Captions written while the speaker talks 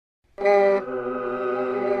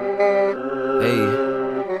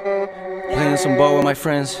Playing some ball with my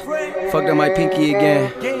friends. Fucked up my pinky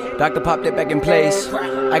again. Doctor popped it back in place.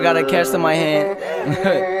 I got a cast in my hand.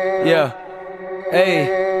 Yeah.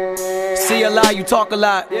 Hey. See a lot, you talk a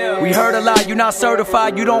lot. We heard a lot, you not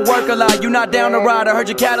certified, you don't work a lot, you not down to ride. I heard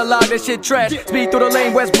your catalog, that shit trash. Speed through the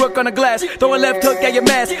lane, Westbrook on the glass. Throw a left hook at your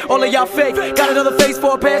mask, all of y'all fake. Got another face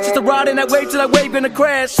for a pass, just to ride in that wave till that wave gonna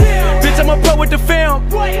crash. Bitch, I'm a pro with the film,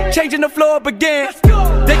 changing the floor up again.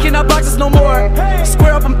 They cannot box us no more.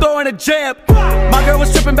 Square up, I'm throwing a jab. My girl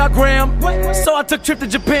was tripping about Graham, so I took a trip to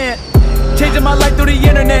Japan. Changing my life through the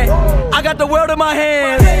internet. I got the world in my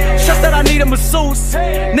hands. Just that I need a masseuse.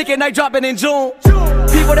 Nyck and Nyck dropping in June.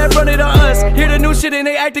 People that run it on us, hear the new shit and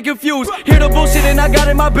they acting confused. Hear the bullshit and I got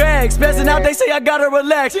in my bag. Spazzing out, they say I gotta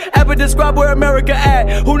relax. Ever describe where America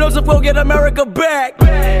at? Who knows if we'll get America back?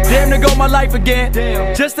 Damn, to go my life again.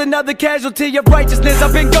 Just another casualty of righteousness.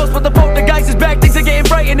 I've been ghost, but the poltergeist is back. Things are getting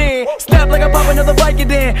frightening. Snap like I pop another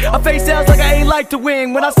Viking in. I face sounds like I ain't like to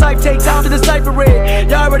win. When I sight, take time to decipher it.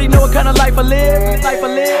 Y'all already know what kind of life I live. Life I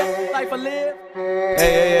live. Life I live.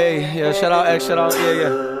 Hey, yeah, shout out X, shout out, yeah.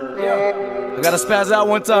 I gotta spaz out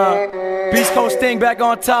one time. Beast Coast thing back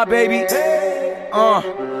on top, baby. Yeah.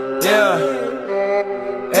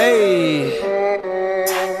 Hey.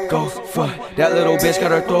 Go for that little bitch,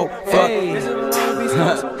 got her throat. Fuck.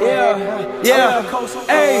 Yeah.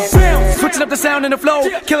 Hey. Switching up the sound and the flow.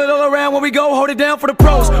 Kill it all around when we go. Hold it down for the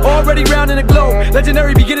pros. Already round in the globe.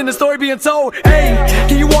 Legendary beginning, the story being told. Hey,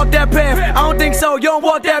 can you walk that path? I don't think so. You don't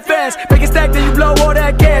walk that fast. Make it stack, then you blow all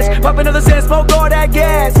that gas. Pop another sand, smoke all that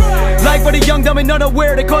gas. Life for the young, dumb and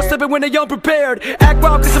unaware. They caught slipping when they unprepared. Act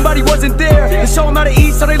wild cause somebody wasn't there. And show them how to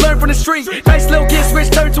eat so they learn from the street. Nice little kid switch,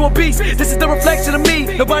 turn to a beast. This is the reflection of me.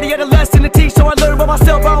 Nobody had a lesson to teach, so I learned by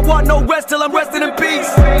myself. I don't want no rest till I'm resting in peace.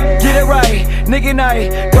 Get it right, Nyck and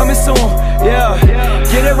Nyck, coming soon. Yeah,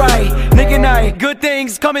 get it right, Nyck and Nyck, good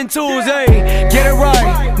things coming Tuesday. Get it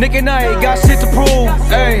right, Nyck and Nyck, got shit to prove.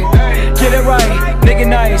 Hey, get it right, Nyck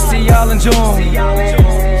and Nyck, see y'all in June.